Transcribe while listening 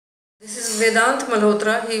This is Vedant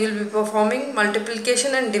Malhotra. He will be performing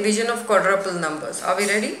multiplication and division of quadruple numbers. Are we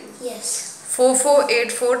ready? Yes.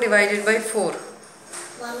 4484 divided by 4.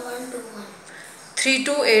 1121.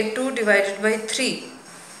 3282 divided by 3.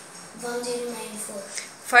 1094.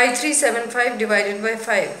 5375 divided by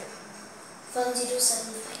 5.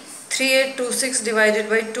 1075. 3826 divided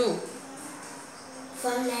by 2.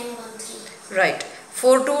 1913. Right.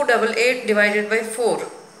 4288 divided by 4.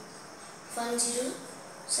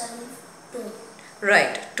 1072.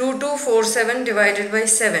 Right. 2247 divided by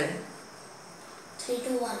 7.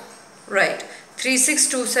 321. Right.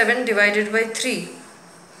 3627 divided by 3.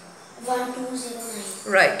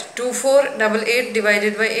 1209. Right. 2488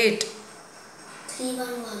 divided by 8.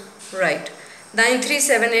 311. Right.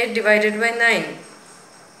 9378 divided by 9.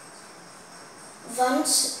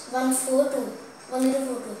 1042.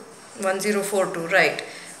 1042. Right.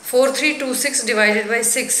 4326 divided by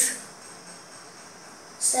 6.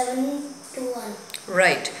 721.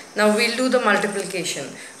 Right. Now we'll do the multiplication.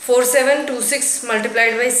 4726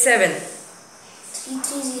 multiplied by 7.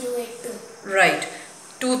 33082. Right.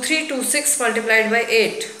 2326 multiplied by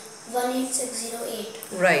 8. 18608.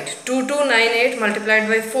 Right. 2298 multiplied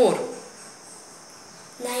by 4.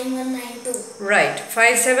 9192. Right.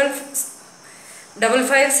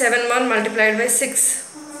 5571 multiplied by 6.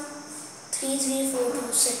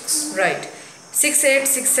 33426. Right.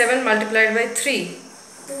 6867 multiplied by 3.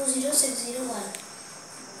 20601.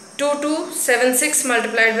 2276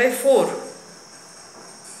 multiplied by 4.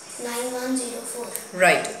 9104.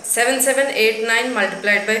 Right. 7789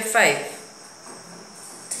 multiplied by 5.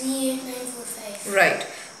 38945. Right.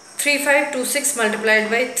 3526 multiplied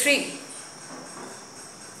by 3.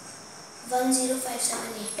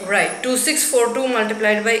 10578. Right. 2642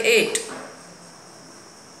 multiplied by 8.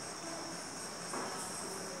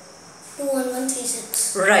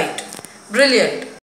 21136. Right. Brilliant.